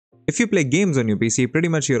If you play games on your PC, pretty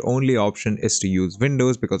much your only option is to use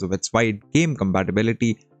Windows because of its wide game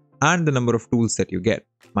compatibility and the number of tools that you get.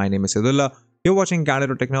 My name is Yadullah, you're watching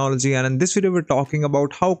Candid.Technology, and in this video we're talking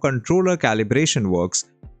about how controller calibration works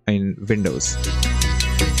in Windows.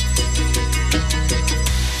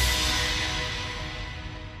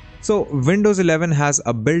 So Windows 11 has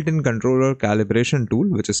a built-in controller calibration tool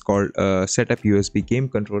which is called Setup USB Game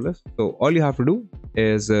Controller. So all you have to do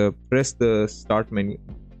is press the start menu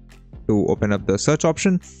to open up the search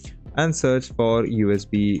option and search for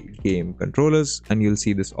USB game controllers, and you'll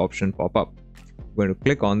see this option pop up. I'm going to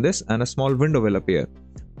click on this and a small window will appear.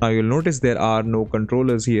 Now you'll notice there are no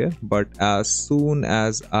controllers here, but as soon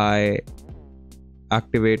as I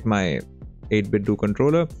activate my 8-bit do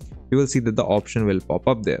controller, you will see that the option will pop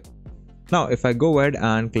up there. Now if I go ahead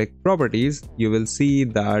and click properties, you will see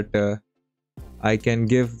that I can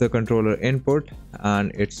give the controller input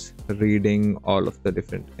and it's reading all of the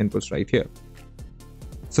different inputs right here.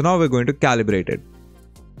 So now we're going to calibrate it.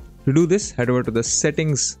 To do this, head over to the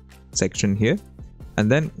settings section here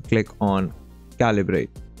and then click on calibrate.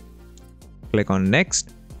 Click on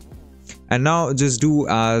next, and now just do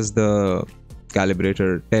as the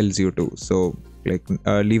calibrator tells you to. So click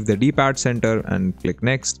leave the D-pad center and click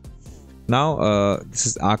next. Now this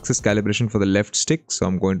is axis calibration for the left stick, so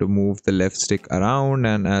I'm going to move the left stick around,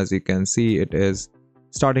 and as you can see it is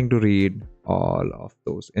starting to read all of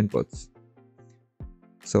those inputs.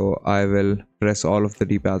 So I will press all of the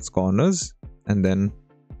D-pad's corners and then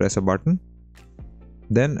press a button.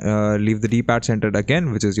 Then leave the D-pad centered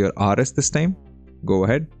again, which is your RS this time. Go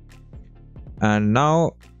ahead. And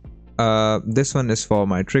now this one is for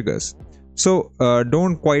my triggers. So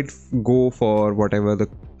don't quite go for whatever the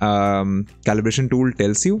calibration tool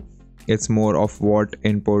tells you. It's more of what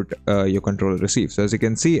input your controller receives. So as you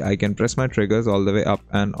can see, I can press my triggers all the way up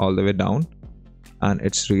and all the way down, and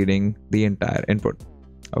it's reading the entire input.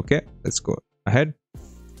 Okay, let's go ahead.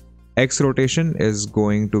 X rotation is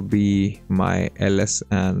going to be my LS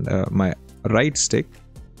and my right stick.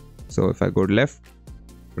 So if I go left,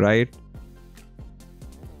 right,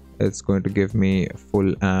 it's going to give me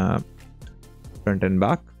full front and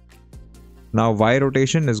back. Now Y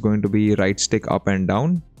rotation is going to be right stick up and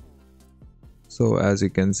down. So as you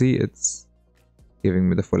can see, it's giving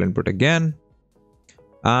me the full input again.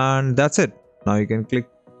 And that's it. Now you can click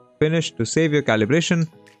finish to save your calibration,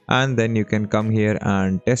 and then you can come here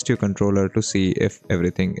and test your controller to see if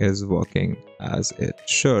everything is working as it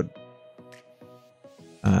should.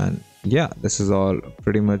 And yeah, this is all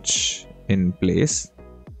pretty much in place.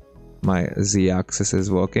 My Z axis is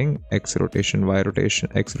working, X rotation, Y rotation,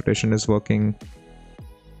 X rotation is working,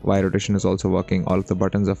 Y rotation is also working, all of the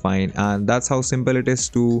buttons are fine, and that's how simple it is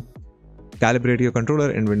to calibrate your controller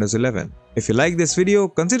in Windows 11. If you like this video,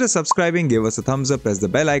 consider subscribing, give us a thumbs up, press the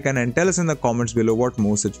bell icon, and tell us in the comments below what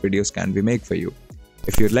more such videos can we make for you.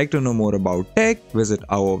 If you'd like to know more about tech, visit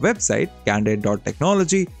our website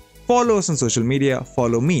Candid.Technology, follow us on social media,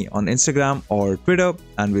 follow me on Instagram or Twitter,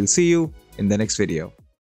 and we'll see you in the next video.